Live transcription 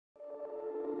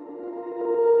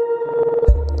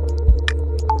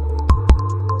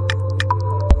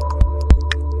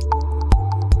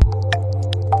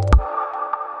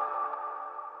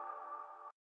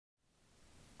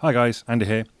Hi guys, Andy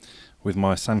here with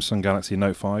my Samsung Galaxy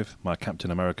Note 5, my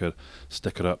Captain America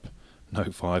stickered up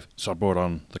Note 5. So I brought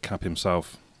on the Cap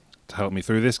himself to help me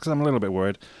through this because I'm a little bit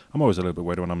worried. I'm always a little bit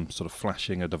worried when I'm sort of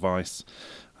flashing a device,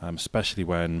 especially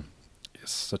when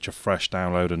it's such a fresh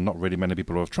download and not really many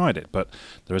people have tried it. But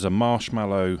there is a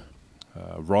Marshmallow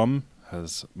ROM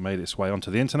has made its way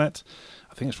onto the internet.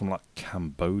 I think it's from like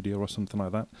Cambodia or something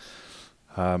like that.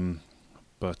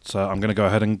 But I'm going to go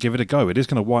ahead and give it a go. It is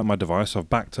going to wipe my device. I've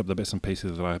backed up the bits and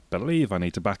pieces that I believe I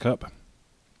need to back up.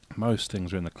 Most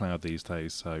things are in the cloud these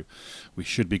days, so we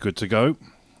should be good to go.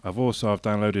 I've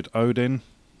downloaded Odin.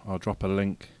 I'll drop a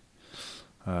link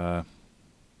in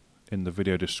the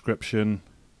video description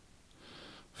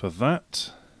for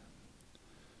that.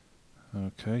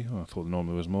 Okay, I thought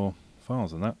normally there was more files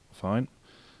than that. Fine,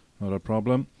 not a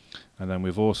problem. And then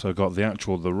we've also got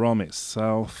the ROM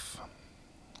itself.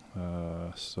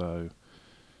 So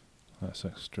let's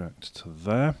extract to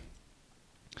there.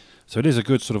 So it is a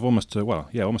good sort of almost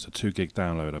a 2 gig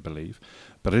download, I believe,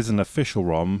 but it is an official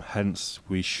ROM, hence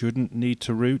we shouldn't need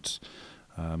to root.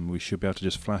 We should be able to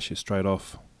just flash it straight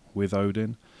off with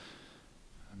Odin.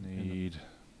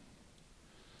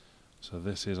 So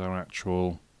this is our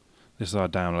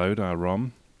download, our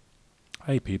ROM,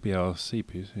 APPL,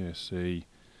 CPC,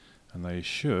 and they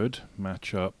should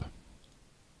match up.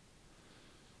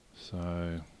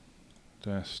 So,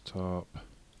 desktop,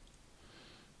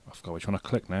 I forgot which one I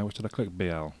clicked now. Which did I click?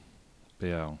 BL.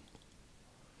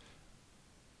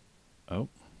 Oh,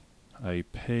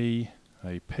 AP.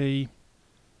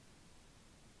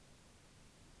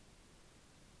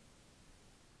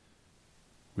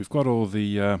 We've got all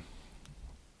the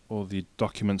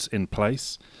documents in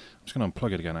place. I'm just going to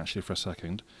unplug it again actually for a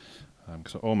second,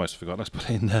 because I almost forgot. Let's put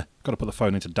in. Got to put the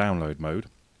phone into download mode,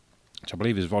 which I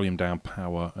believe is volume down,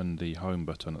 power, and the home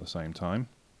button at the same time.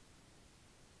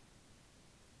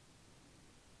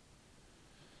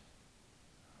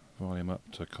 Volume up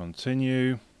to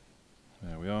continue.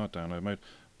 There we are, download mode.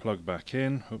 Plug back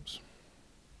in. Oops.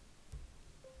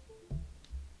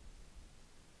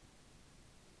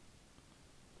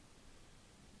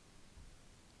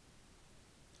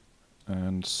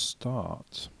 And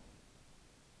start.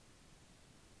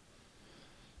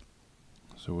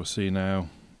 So we'll see now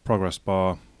progress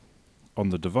bar on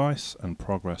the device and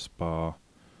progress bar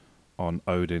on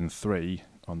Odin 3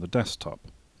 on the desktop.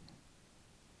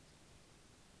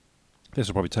 This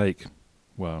will probably take,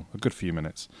 well, a good few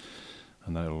minutes,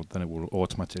 and then it will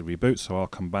automatically reboot, so I'll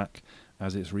come back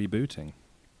as it's rebooting.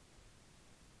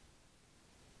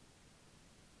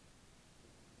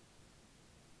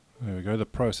 There we go, the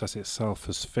process itself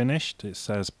has finished. It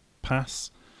says pass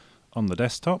on the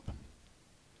desktop.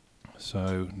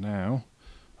 So now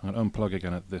I'll unplug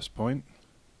again at this point,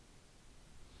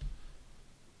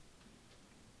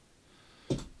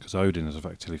 because Odin has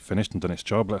effectively finished and done its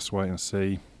job. Let's wait and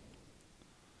see.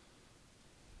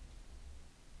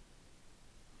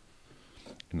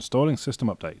 Installing system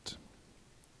update.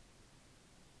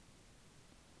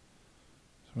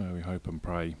 So where we hope and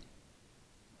pray.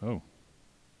 Oh.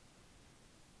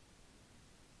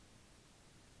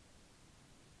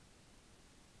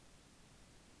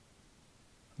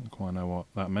 I don't quite know what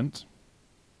that meant.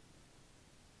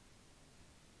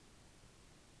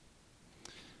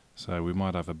 So we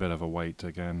might have a bit of a wait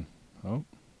again. Oh.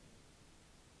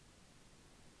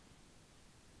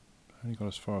 Only got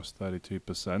as far as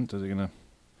 32%. Is it going to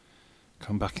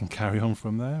come back and carry on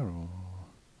from there, or?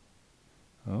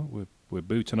 Oh, we're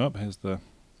booting up. Here's the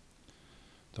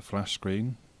flash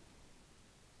screen.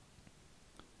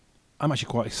 I'm actually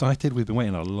quite excited. We've been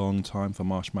waiting a long time for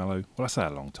Marshmallow. Well, I say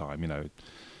a long time, you know,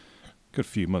 good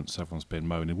few months. Everyone's been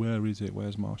moaning, where is it?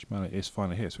 Where's Marshmallow? It's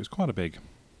finally here. So it's quite a big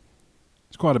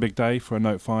day for a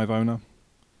Note 5 owner.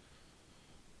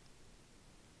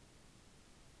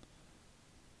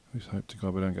 We just hope to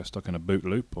God we don't get stuck in a boot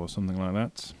loop or something like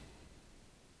that.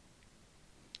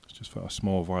 It's just for a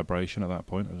small vibration at that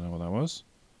point. I don't know what that was.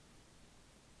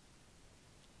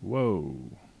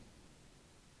 Whoa.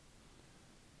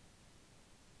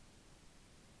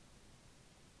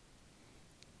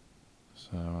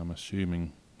 So I'm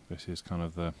assuming this is kind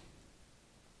of the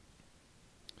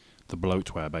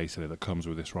bloatware basically that comes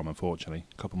with this ROM, unfortunately.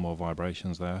 A couple more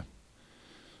vibrations there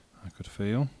I could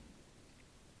feel.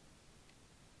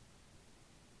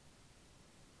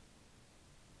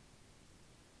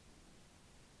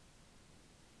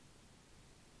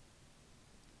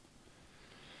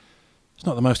 It's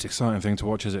not the most exciting thing to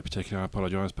watch, is it, particularly? I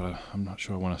apologise, but I'm not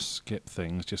sure I want to skip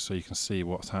things just so you can see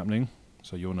what's happening,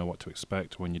 so you'll know what to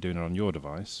expect when you're doing it on your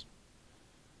device.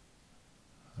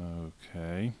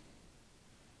 Okay.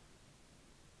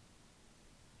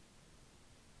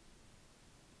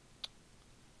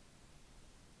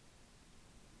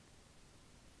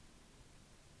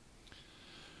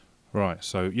 Right,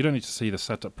 so you don't need to see the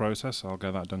setup process. I'll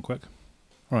get that done quick.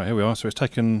 Right, here we are. So it's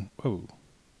taken it's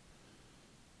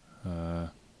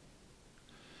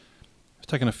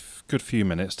taken a good few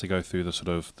minutes to go through the sort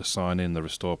of the sign in, the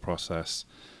restore process.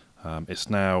 It's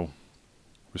now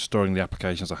restoring the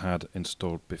applications I had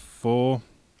installed before.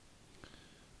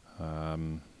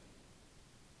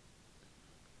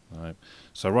 Right.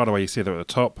 So right away you see that at the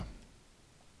top,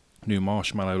 new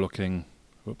Marshmallow looking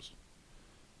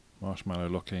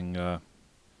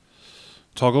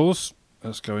toggles.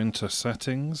 Let's go into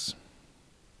settings.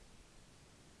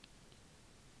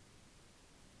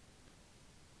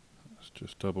 Let's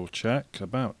just double check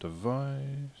about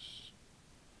device,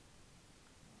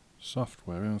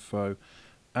 software info,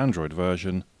 Android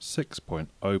version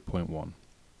 6.0.1.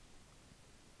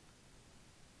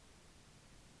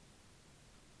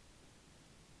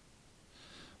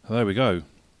 There we go.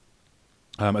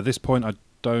 At this point I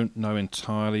don't know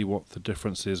entirely what the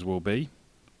differences will be.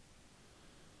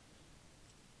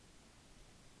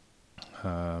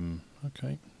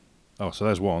 Okay. Oh, so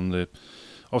there's one.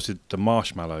 Obviously the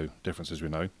Marshmallow differences we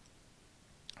know.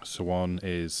 So one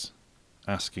is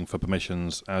asking for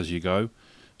permissions as you go.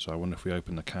 So I wonder if we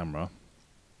open the camera.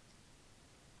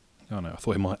 Oh no, I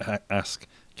thought it might ask,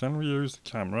 can we use the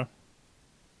camera?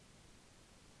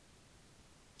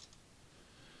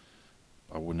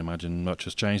 I wouldn't imagine much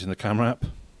has changed in the camera app.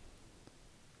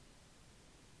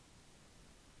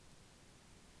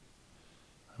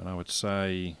 And I would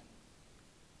say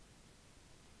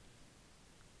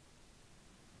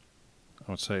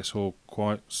it's all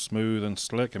quite smooth and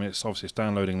slick. I mean, it's obviously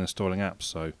downloading and installing apps,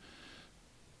 so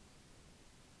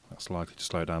that's likely to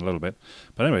slow down a little bit.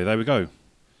 But anyway, there we go.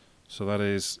 So that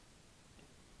is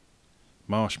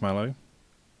Marshmallow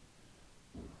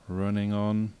running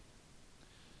on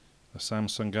the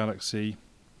Samsung Galaxy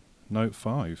Note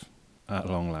 5 at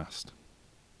long last.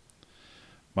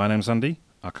 My name's Andy.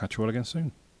 I'll catch you all again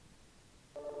soon.